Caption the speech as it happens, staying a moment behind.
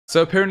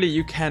So apparently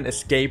you can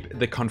escape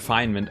the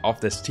confinement of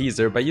this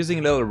teaser by using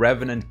a little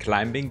Revenant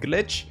climbing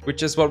glitch,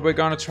 which is what we're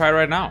gonna try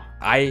right now.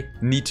 I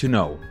need to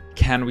know,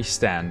 can we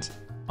stand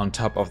on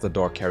top of the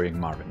door carrying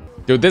Marvin?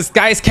 Dude, this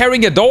guy's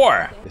carrying a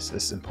door! This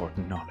is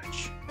important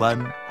knowledge.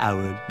 1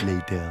 hour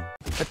later.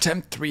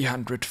 Attempt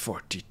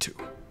 342.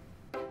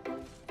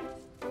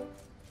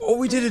 Oh,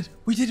 we did it!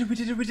 We did it! We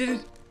did it! We did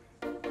it!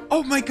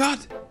 Oh my god!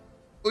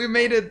 We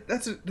made it!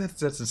 That's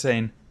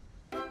insane.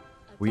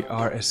 We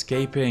are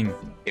escaping.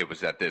 It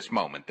was at this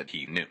moment that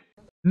he knew.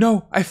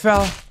 No, I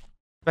fell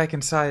back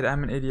inside.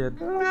 I'm an idiot.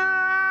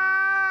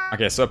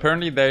 Okay, so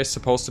apparently there's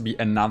supposed to be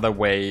another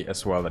way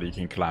as well that you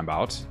can climb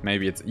out.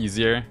 Maybe it's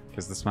easier,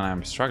 because this one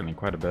I'm struggling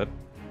quite a bit.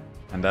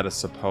 And that is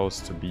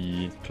supposed to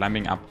be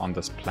climbing up on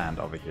this plant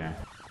over here.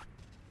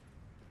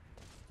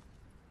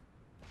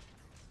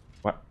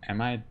 What?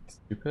 Am I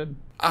stupid?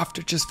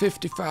 After just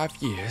 55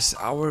 years,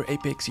 our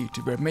Apex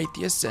YouTuber made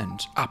the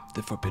ascent up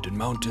the Forbidden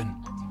Mountain.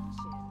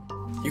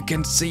 You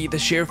can see the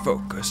sheer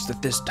focus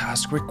that this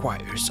task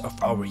requires of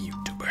our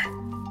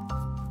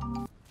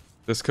YouTuber.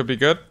 This could be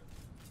good.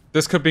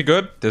 This could be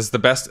good. This is the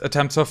best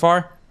attempt so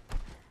far.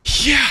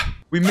 Yeah!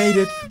 We made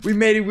it! We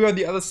made it! We're on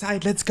the other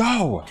side. Let's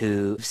go!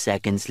 2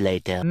 seconds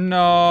later.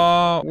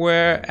 No!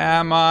 Where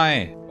am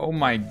I? Oh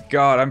my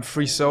god, I'm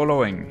free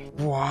soloing.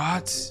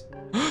 What?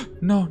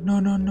 No, no,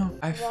 no, no.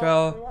 I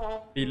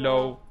fell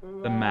below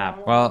the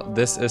map. Well,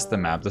 this is the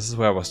map. This is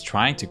where I was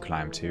trying to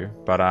climb to,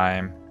 but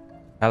I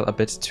fell a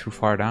bit too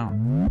far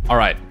down.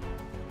 Alright,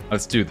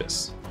 let's do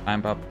this.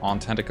 Climb up on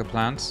tentacle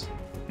plants.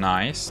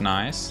 Nice,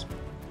 nice.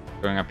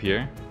 Going up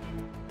here.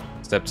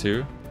 Step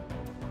 2.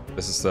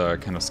 This is the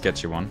kind of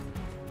sketchy one.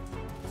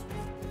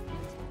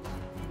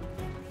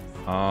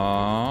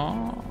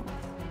 Oh.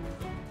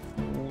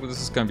 Ooh, this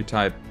is gonna be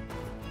tight.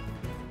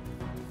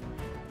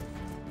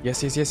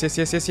 Yes, yes, yes, yes,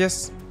 yes, yes,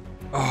 yes.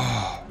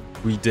 Oh,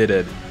 we did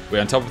it.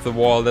 We're on top of the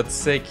wall. That's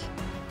sick.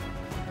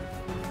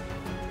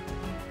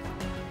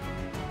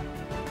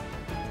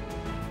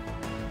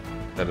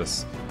 That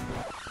is...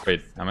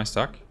 Wait, am I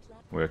stuck?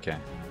 We're okay.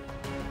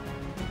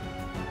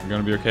 We're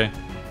gonna be okay.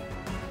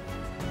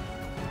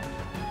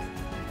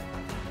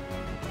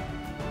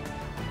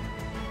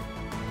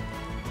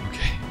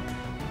 Okay.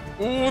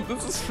 Ooh,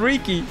 this is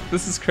freaky.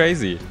 This is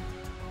crazy.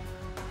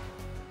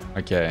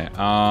 Okay,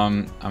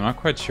 I'm not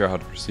quite sure how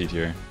to proceed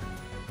here.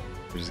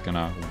 We're just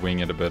gonna wing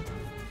it a bit.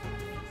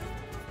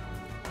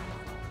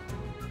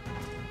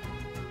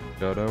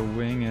 Gotta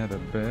wing it a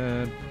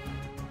bit.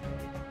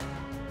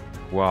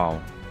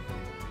 Wow.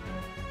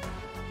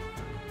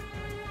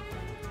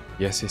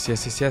 Yes, yes,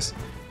 yes, yes, yes.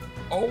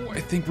 Oh,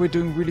 I think we're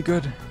doing really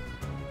good.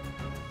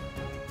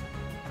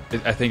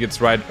 I think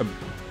it's right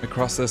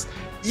across this.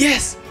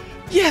 Yes!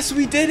 Yes,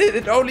 we did it!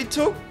 It only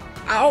took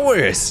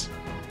hours!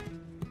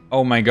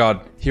 Oh my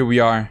god, here we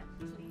are.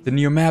 The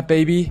new map,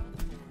 baby.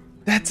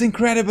 That's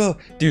incredible.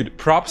 Dude,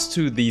 props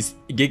to these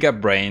Giga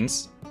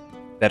brains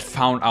that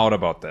found out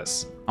about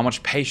this. How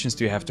much patience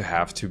do you have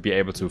to be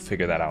able to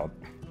figure that out?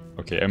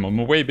 Okay, I'm on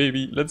my way,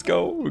 baby. Let's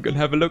go. We're gonna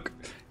have a look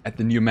at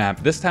the new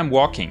map. This time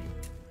walking,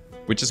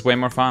 which is way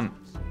more fun.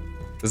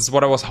 This is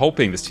what I was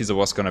hoping this teaser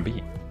was gonna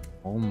be.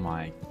 Oh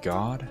my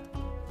god.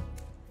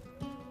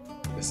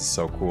 This is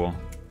so cool.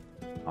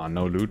 Oh,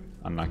 no loot.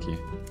 Unlucky.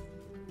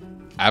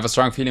 I have a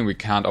strong feeling we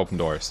can't open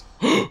doors.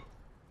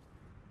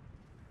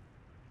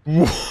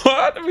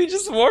 What? We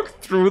just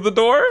walked through the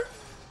door?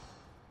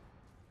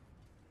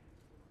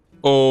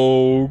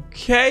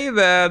 Okay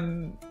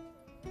then.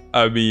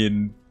 I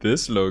mean,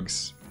 this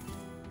looks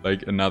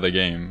like another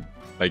game.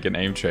 Like an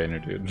aim trainer,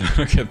 dude.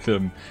 Look at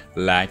them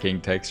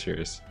lacking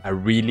textures. I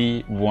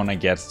really want to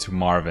get to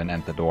Marvin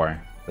and the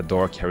door. The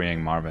door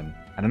carrying Marvin.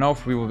 I don't know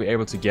if we will be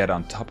able to get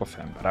on top of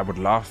him, but I would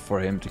love for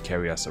him to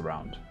carry us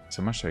around.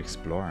 So much to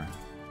explore.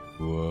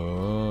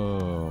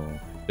 Whoa.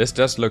 This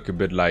does look a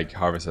bit like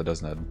Harvester,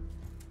 doesn't it?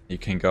 You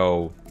can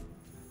go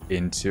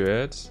into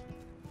it.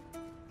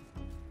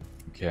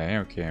 Okay,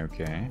 okay,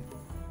 okay.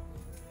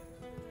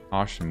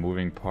 Harsh and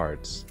moving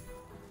parts.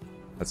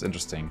 That's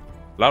interesting.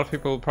 A lot of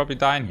people will probably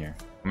die in here.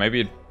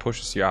 Maybe it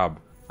pushes you up.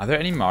 Are there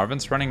any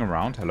Marvins running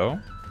around? Hello?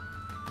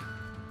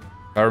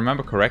 If I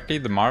remember correctly,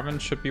 the Marvin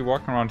should be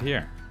walking around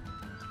here.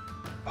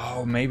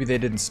 Oh, maybe they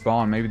didn't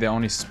spawn. Maybe they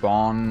only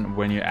spawn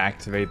when you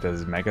activate the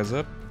Mega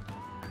Zip.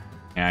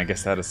 Yeah, I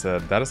guess that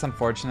is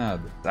unfortunate.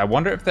 I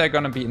wonder if they're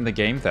gonna be in the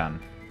game then.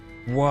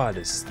 What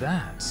is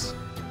that?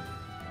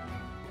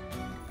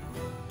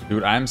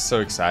 Dude, I'm so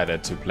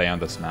excited to play on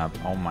this map.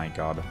 Oh my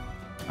god.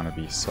 It's gonna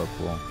be so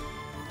cool.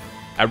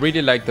 I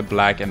really like the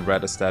black and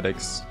red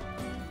aesthetics.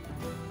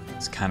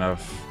 It's kind of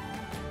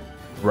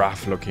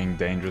rough looking,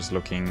 dangerous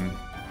looking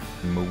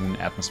moon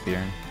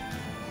atmosphere.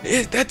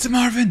 That's a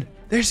Marvin!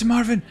 There's a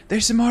Marvin!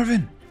 There's a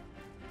Marvin!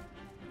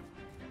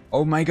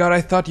 Oh my god,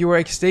 I thought you were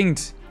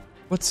extinct.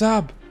 What's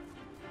up?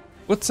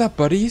 What's up,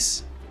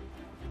 buddies?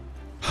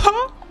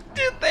 Huh?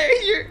 Dude,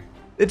 they're here!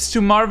 It's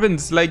two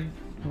Marvins, like,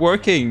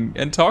 working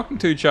and talking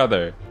to each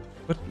other.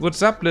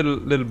 What's up,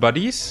 little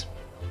buddies?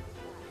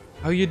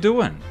 How you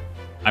doing?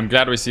 I'm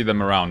glad we see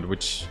them around,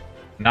 which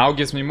Now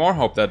gives me more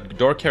hope that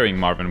door carrying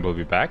Marvin will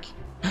be back.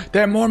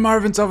 There are more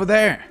Marvins over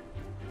there.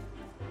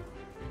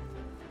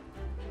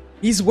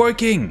 He's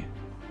working.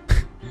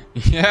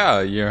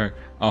 Yeah, you're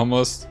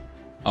almost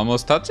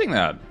touching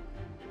that.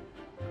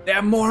 There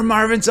are more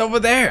Marvins over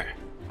there.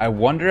 I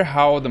wonder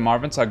how the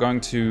Marvins are going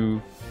to,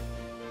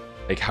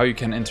 like, how you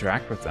can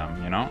interact with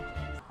them, you know?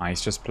 Ah,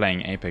 he's just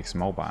playing Apex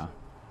Mobile.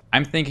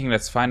 I'm thinking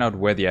let's find out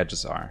where the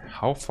edges are.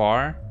 How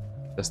far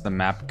does the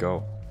map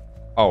go?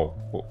 Oh,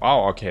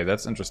 okay,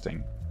 that's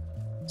interesting.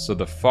 So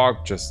the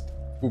fog just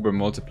uber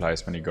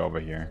multiplies when you go over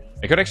here.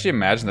 I could actually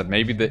imagine that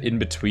maybe the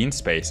in-between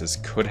spaces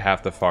could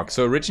have the fog.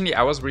 So originally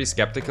I was really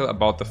skeptical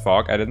about the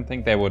fog. I didn't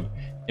think they would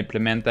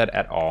implement that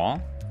at all.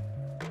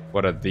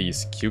 What are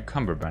these?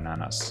 Cucumber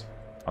bananas.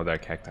 Oh, they're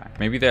cacti.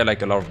 Maybe they're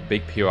like a lot of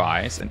big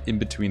POIs, and in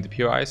between the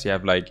POIs you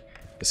have like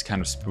this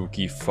kind of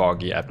spooky,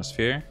 foggy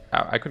atmosphere.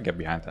 I could get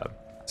behind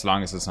that, as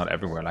long as it's not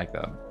everywhere like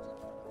that.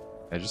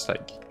 They're just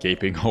like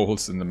gaping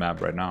holes in the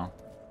map right now.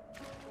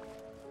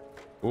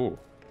 Ooh.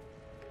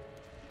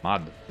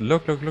 Mud.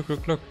 Look.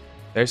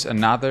 There's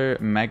another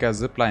mega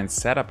zipline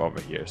setup over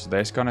here. So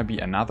there's gonna be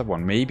another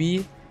one.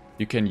 Maybe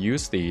you can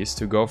use these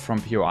to go from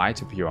POI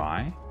to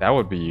POI. That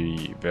would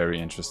be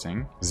very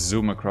interesting.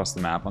 Zoom across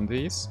the map on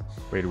these.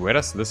 Wait, where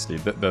does this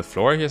lead? The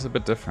floor here is a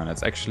bit different.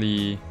 It's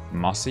actually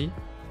mossy,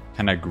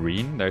 kind of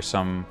green. There's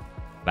some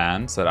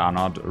plants that are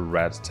not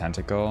red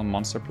tentacle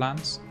monster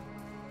plants.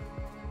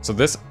 So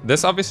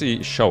this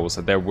obviously shows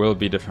that there will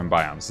be different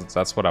biomes.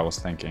 That's what I was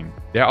thinking.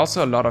 There are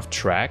also a lot of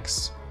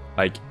tracks,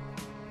 like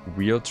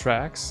wheel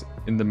tracks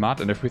in the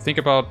mud. And if we think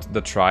about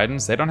the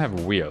Tridents, they don't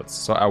have wheels.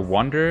 So I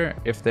wonder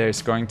if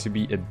there's going to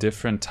be a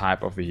different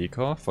type of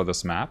vehicle for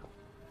this map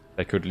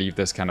that could leave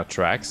this kind of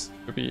tracks.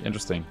 It would be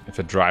interesting if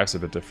it drives a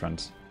bit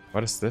different.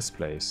 What is this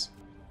place?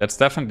 That's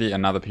definitely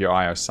another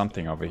POI or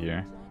something over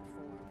here.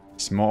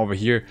 There's more over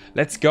here.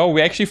 Let's go.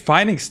 We're actually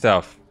finding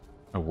stuff.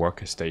 A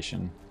worker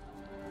station.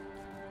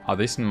 Are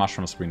these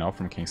mushrooms we know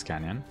from Kings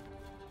Canyon?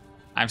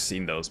 I've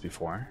seen those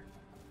before.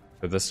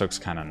 But this looks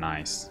kind of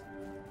nice.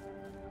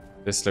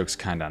 This looks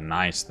kind of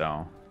nice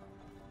though.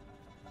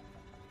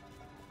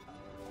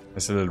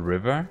 There's a little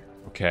river.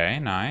 Okay,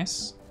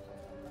 nice.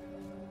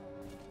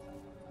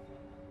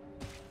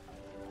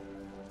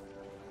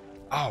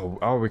 Oh,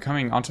 we're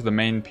coming onto the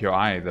main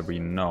POI that we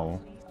know.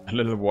 A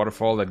little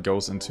waterfall that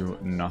goes into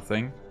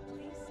nothing.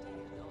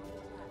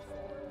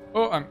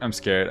 Oh, I'm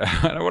scared.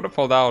 I don't want to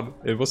fall down.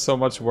 It was so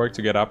much work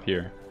to get up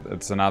here.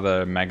 It's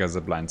another mega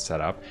zipline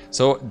setup.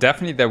 So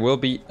definitely there will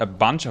be a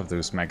bunch of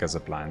those mega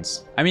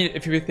ziplines. I mean,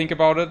 if you think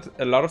about it,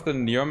 a lot of the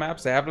Neo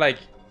maps, they have like,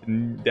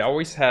 they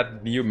always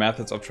had new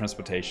methods of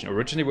transportation.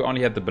 Originally we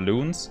only had the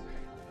balloons.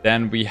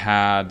 Then we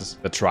had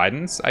the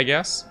Tridents, I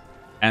guess.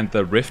 And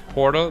the Rift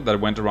portal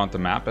that went around the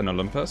map in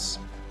Olympus.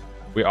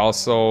 We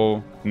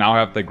also now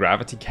have the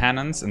gravity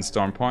cannons and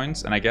storm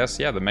points. And I guess,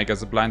 yeah, the mega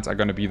ziplines are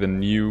going to be the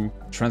new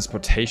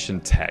transportation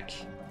tech,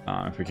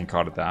 if we can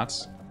call it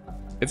that.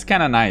 It's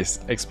kind of nice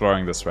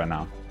exploring this right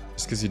now,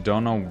 just because you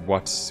don't know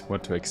what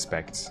to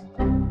expect.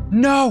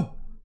 No!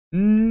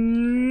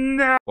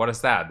 No! What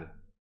is that?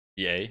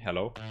 EA,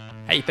 hello?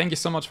 Hey, thank you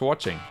so much for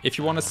watching. If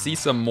you want to see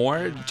some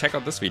more, check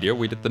out this video.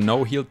 We did the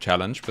No Heal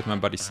challenge with my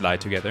buddy Sly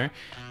together.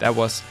 That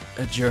was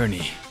a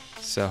journey.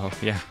 So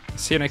yeah,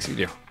 see you next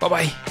video.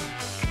 Bye-bye!